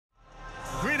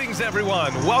Greetings,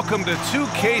 everyone. Welcome to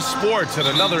 2K Sports and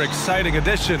another exciting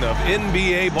edition of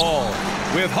NBA Ball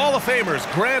with Hall of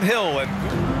Famers Grant Hill and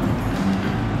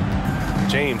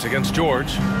James against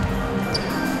George.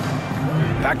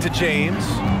 Back to James.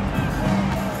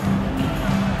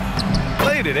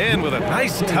 Played it in with a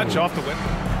nice touch off the window.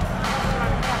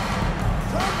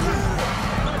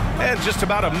 And just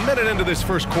about a minute into this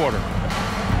first quarter.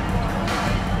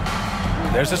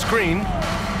 There's a screen.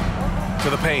 To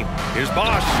the paint. Here's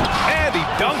Bosch, and he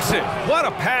dunks it. What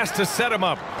a pass to set him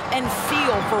up. And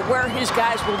feel for where his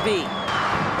guys will be.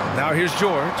 Now here's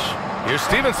George. Here's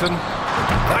Stevenson.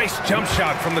 Nice jump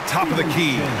shot from the top of the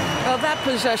key. Well, that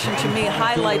possession to me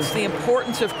highlights the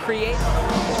importance of creating.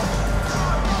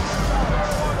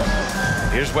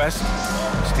 Here's West.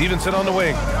 Stevenson on the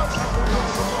wing.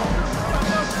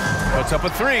 Puts up a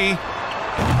three.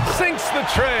 Sinks the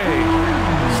tray.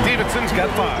 Stevenson's got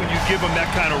 5. You give him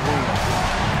that kind of room.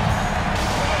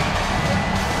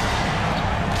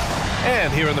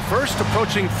 And here in the first,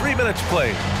 approaching 3 minutes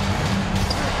played.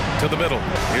 To the middle.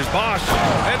 Here's Bosch.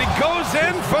 And he goes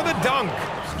in for the dunk.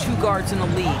 2 guards in the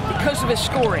league because of his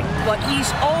scoring, but he's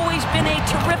always been a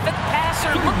terrific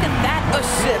passer. Look at that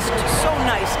assist. So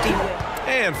nice,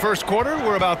 D-Wade. And first quarter,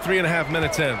 we're about 3.5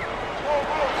 minutes in.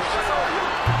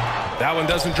 That one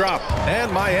doesn't drop.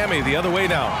 And Miami the other way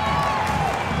now.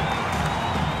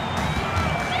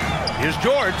 Here's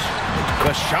George.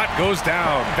 The shot goes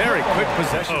down. Very quick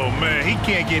possession. Oh, man, he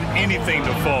can't get anything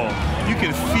to fall. You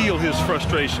can feel his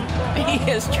frustration. He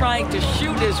is trying to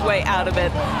shoot his way out of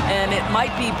it, and it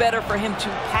might be better for him to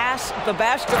pass the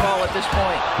basketball at this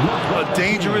point. A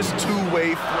dangerous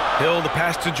two-way. Hill the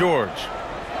pass to George.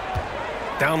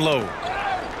 Down low.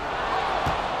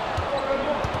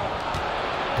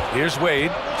 Here's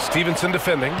Wade. Stevenson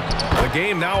defending. The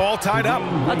game now all tied up.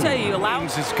 I'll tell you,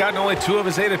 James has gotten only 2 of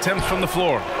his 8 attempts from the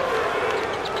floor.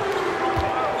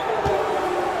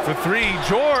 For 3,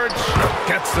 George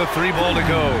gets the 3 ball to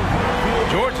go.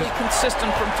 George is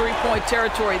consistent from 3-point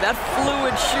territory. That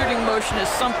fluid shooting motion is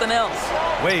something else.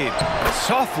 Wade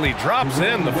softly drops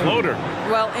in the floater.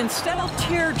 Well, instead of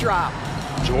teardrop.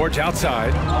 George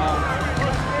outside.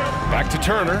 Back to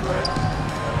Turner.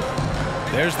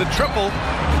 There's the triple.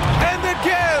 And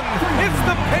again, it's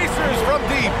the Pacers from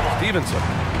deep. Stevenson.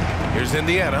 Here's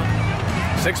Indiana.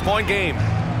 6-point game.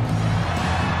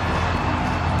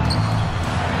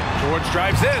 George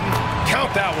drives in.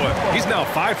 Count that one. He's now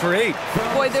 5 for 8.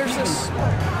 Boy, there's this.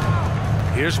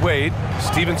 Here's Wade.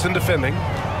 Stevenson defending.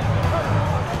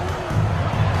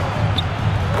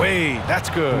 Wade, that's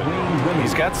good.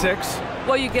 He's got 6.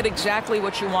 Well, you get exactly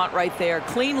what you want right there.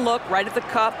 Clean look, right at the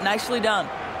cup. Nicely done.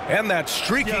 And that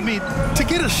streaking. Yeah, I mean, to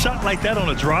get a shot like that on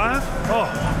a drive,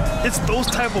 it's those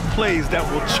type of plays that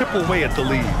will chip away at the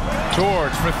lead.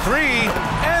 George for 3,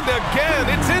 and again,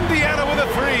 it's Indiana with a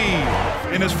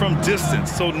 3. And it's from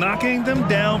distance, so knocking them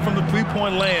down from the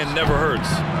three-point land never hurts.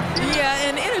 Yeah,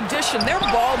 and in addition, their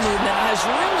ball movement has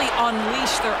really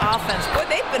unleashed their offense. Boy,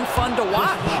 they've been fun to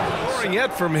watch. Scoring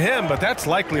yet from him, but that's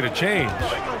likely to change.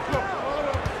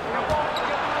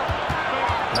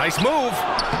 Nice move.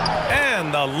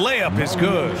 And the layup is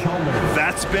good.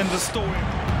 That's been the story.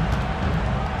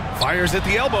 Fires at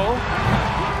the elbow.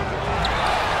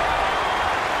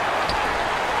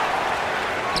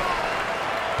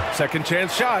 Second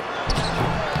chance shot.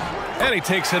 And he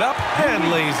takes it up and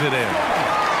lays it in.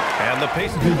 And the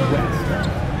pace.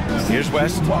 Here's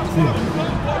West.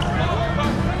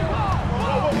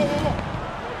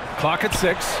 Clock at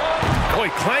 6. Oh,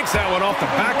 he clanks that one off the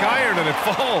back iron and it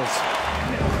falls.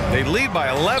 They lead by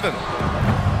 11.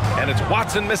 And it's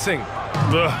Watson missing.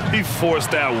 He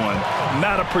forced that one.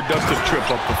 Not a productive trip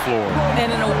up the floor.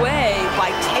 And in a way, by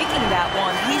taking that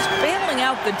one, he's bailing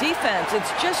out the defense.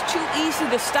 It's just too easy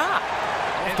to stop.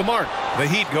 Off the mark. The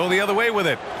Heat go the other way with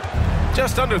it.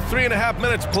 Just under 3.5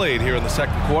 minutes played here in the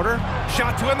second quarter.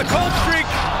 Shot to end the cold streak.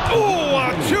 Ooh,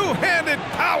 a two-handed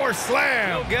power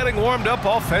slam. Getting warmed up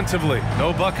offensively.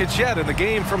 No buckets yet in the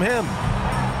game from him.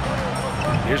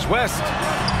 Here's West.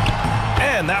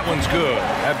 And that one's good.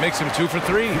 That makes him 2 for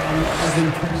 3.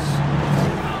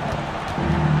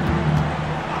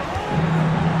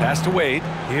 Pass to Wade.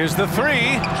 Here's the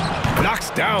 3. Knocks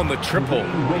down the triple.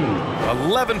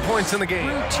 11 points in the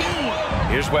game.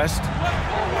 Here's West.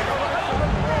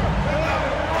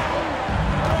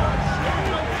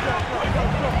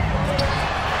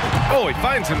 Oh, he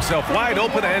finds himself wide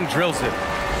open and drills it.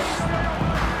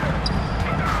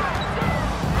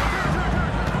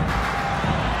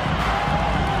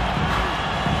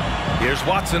 Here's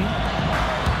Watson.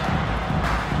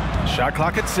 Shot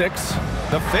clock at 6.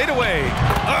 The fadeaway.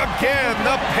 Again,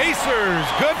 the Pacers.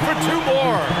 Good for 2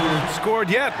 more. Score. scored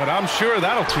yet, but I'm sure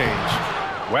that'll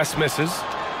change. West misses.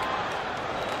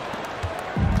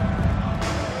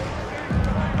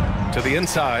 To the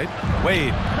inside.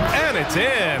 Wade. And it's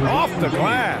in. Off the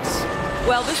glass.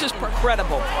 Well, this is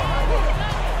incredible.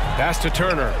 Pass to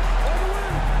Turner.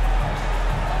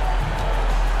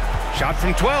 Shot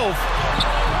from 12.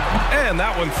 And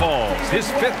that one falls. His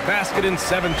 5th basket in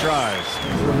 7 tries.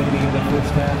 Remaining in the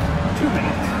first half, 2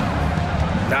 minutes.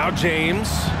 Now James.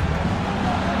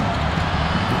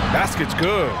 Basket's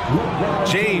good.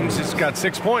 James has got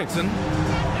 6 points. And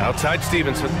outside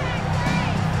Stevenson.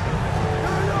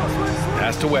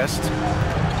 Pass to West.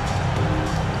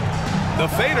 The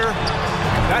fader.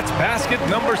 That's basket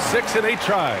number 6 in 8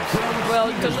 tries.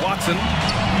 Well, Here's Watson.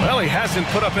 Well, he hasn't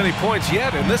put up any points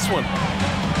yet in this one.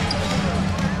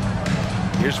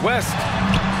 Here's West.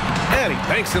 And he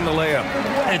banks in the layup.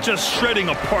 And just shredding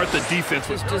apart the defense.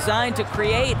 it's designed to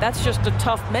create. That's just a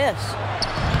tough miss.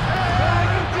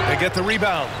 They get the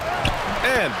rebound.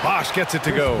 And Bosch gets it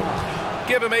to go.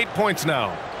 Give him 8 points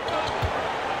now.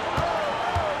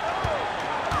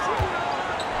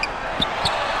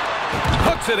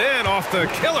 Puts it in off the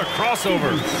killer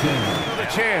crossover. Another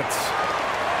chance.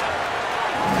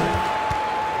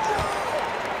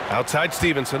 Outside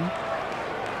Stevenson.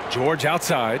 George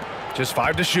outside. Just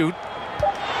 5 to shoot.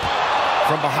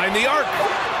 From behind the arc.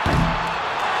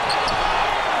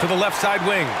 To the left side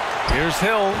wing. Here's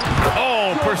Hill.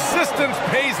 Oh, persistence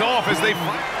pays off as they've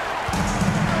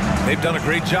done a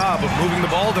great job of moving the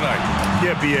ball tonight.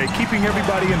 Yeah, B.A. Keeping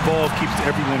everybody involved keeps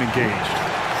everyone engaged.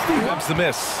 That's the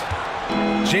miss.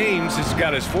 James has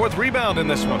got his 4th rebound in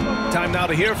this one. Time now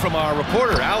to hear from our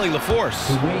reporter, Allie LaForce.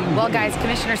 Well, guys,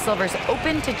 Commissioner Silver's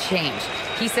open to change.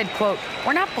 He said, quote,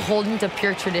 "We're not beholden to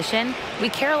pure tradition. We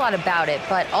care a lot about it,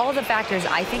 but all the factors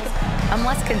I think I'm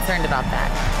less concerned about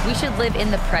that. We should live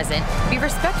in the present, be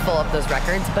respectful of those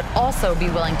records, but also be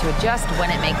willing to adjust when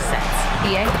it makes sense."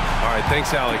 B.A.? All right,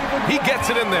 thanks, Allie. He gets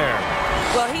it in there.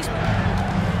 Well, he's...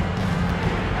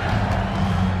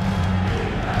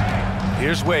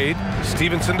 Here's Wade.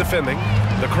 Stevenson defending.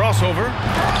 The crossover.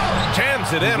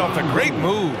 Jams it in off a great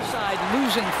move. Side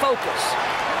losing focus.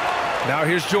 Now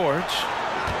here's George.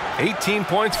 18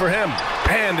 points for him.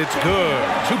 And it's good.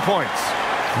 2 points.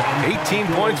 18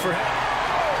 points for him.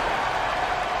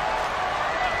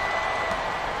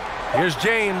 Here's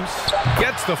James.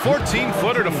 Gets the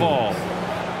 14-footer to fall.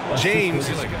 James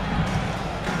is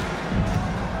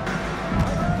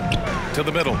to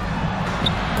the middle.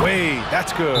 Wade,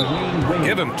 that's good.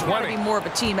 Give him 20. Be more of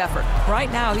a team effort. Right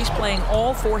now, he's playing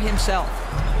all for himself.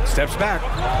 Steps back.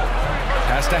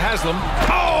 Pass to Haslam.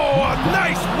 Oh, a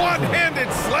nice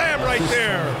one-handed slam right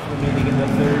there. Remaining in the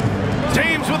third.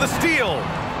 James with a steal.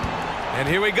 And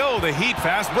here we go, the Heat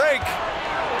fast break.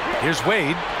 Here's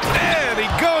Wade. And he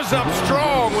goes up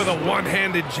strong with a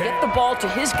one-handed jab. Get the ball to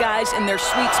his guys in their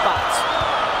sweet spots.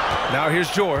 Now here's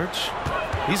George.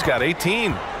 He's got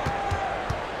 18.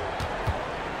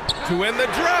 To end the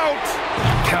drought.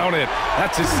 Count it.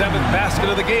 That's his 7th basket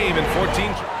of the game in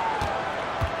 14.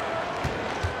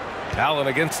 Allen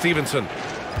against Stevenson.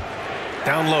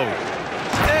 Down low.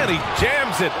 And he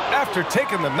jams it after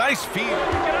taking the nice feed.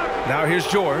 Now here's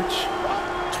George.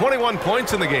 21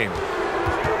 points in the game.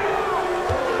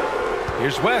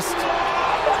 Here's West.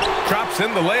 Drops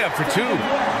in the layup for 2.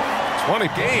 20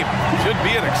 game. Should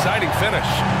be an exciting finish.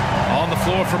 On the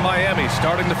floor for Miami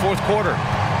starting the 4th quarter.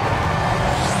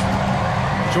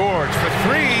 George for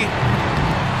 3.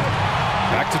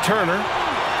 Back to Turner.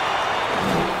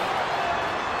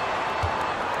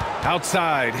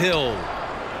 Outside, Hill.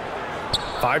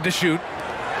 5 to shoot.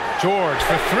 George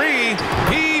for 3.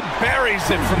 He buries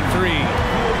it from 3.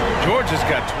 George has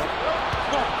got 20.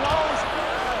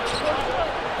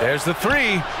 There's the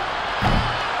 3.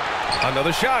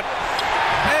 Another shot.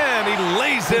 And he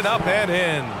lays it up and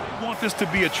in. I want this to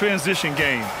be a transition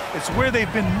game. It's where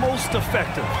they've been most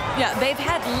effective. Yeah, they've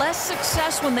had less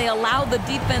success when they allow the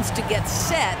defense to get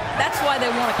set. That's why they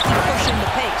want to keep pushing the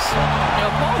pace. You know,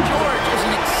 Paul George is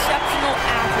an exceptional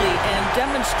athlete and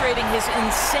demonstrating his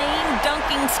insane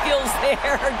dunking skills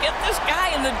there. Get this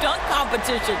guy in the dunk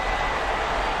competition.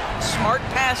 Smart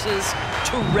passes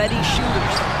to ready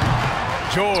shooters.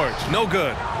 George, no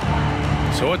good.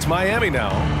 So it's Miami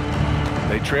now.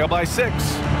 They trail by 6.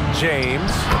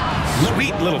 James,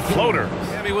 sweet little floater.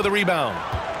 Miami with a rebound.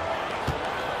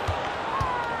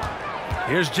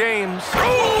 Here's James.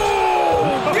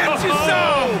 Oh! Gets you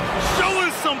some! Show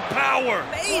us some power!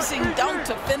 Amazing dunk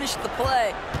to finish the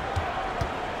play.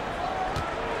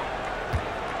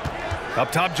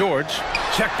 Up top, George.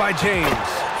 Check by James.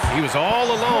 He was all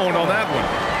alone on that one.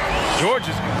 George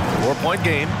is 4-point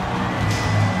game.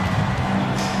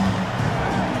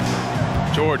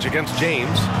 George against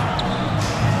James.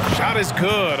 Shot is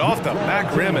good, off the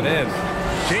back rim and in.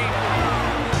 James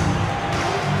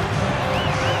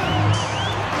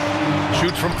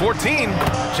shoots from 14.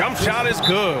 Jump shot is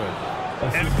good.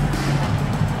 And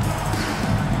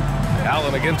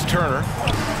Allen against Turner.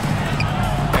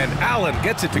 And Allen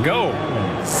gets it to go.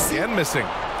 And missing.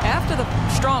 After the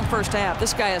strong first half,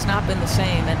 this guy has not been the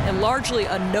same, and largely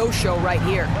a no-show right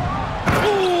here.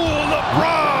 Ooh,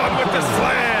 LeBron with the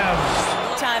slam.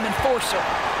 Time enforcer.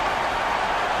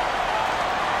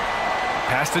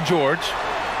 Pass to George.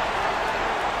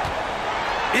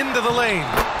 Into the lane.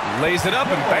 Lays it up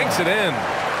and banks it in.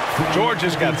 George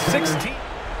has got 16.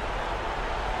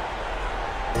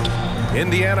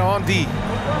 Indiana on D.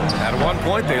 At one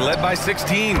point, they led by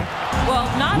 16. Well,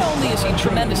 not only is he a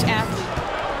tremendous athlete.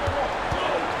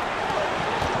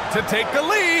 To take the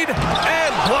lead,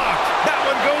 and blocked. That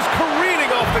one goes careening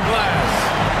off the glass.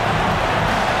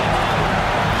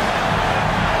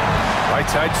 Right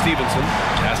side, Stevenson.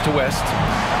 Pass to West.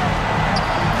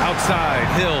 Outside,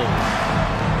 Hill.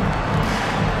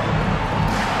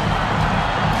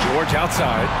 George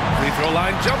outside. Free throw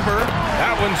line jumper.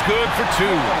 That one's good for 2.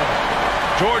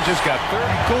 George has got 30.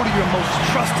 Go to your most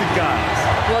trusted guys.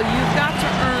 Well, you've got to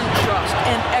earn trust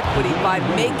and equity by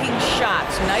making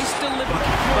shots. Nice delivery.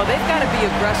 Well, they've got to be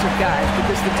aggressive guys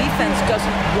because the defense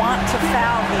doesn't want to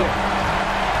foul here.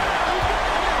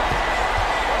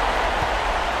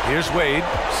 Here's Wade.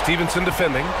 Stevenson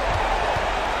defending.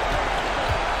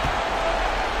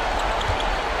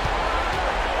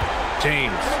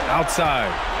 James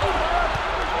outside.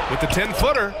 With the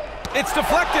 10-footer. It's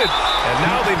deflected. And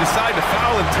now they decide to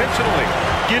foul intentionally.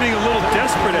 Getting a little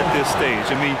desperate at this stage.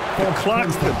 I mean, the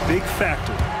clock's the big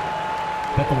factor.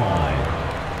 At the line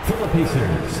for the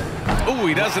Pacers. Ooh,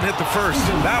 he doesn't hit the first.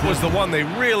 That was the one they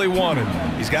really wanted.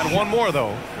 He's got one more,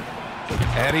 though.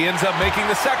 And he ends up making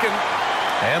the second.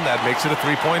 And that makes it a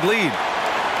 3-point lead.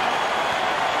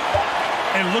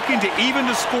 And looking to even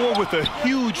the score with a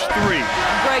huge 3.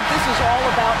 Greg, this is all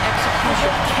about execution.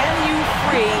 Can you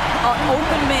free an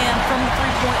open man from the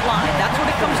three-point line? That's what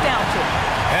it comes down to.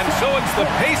 And so it's the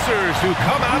Pacers who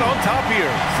come out on top here.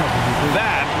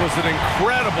 That was an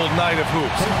incredible night of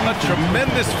hoops. A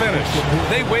tremendous finish.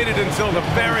 They waited until the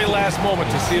very last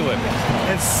moment to seal it.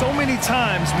 And so many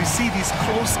times we see these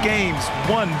close games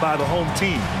won by the home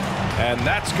team. And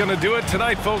that's going to do it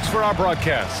tonight, folks, for our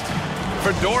broadcast.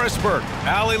 For Doris Burke,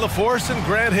 Allie LaForce, and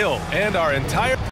Grant Hill, and our entire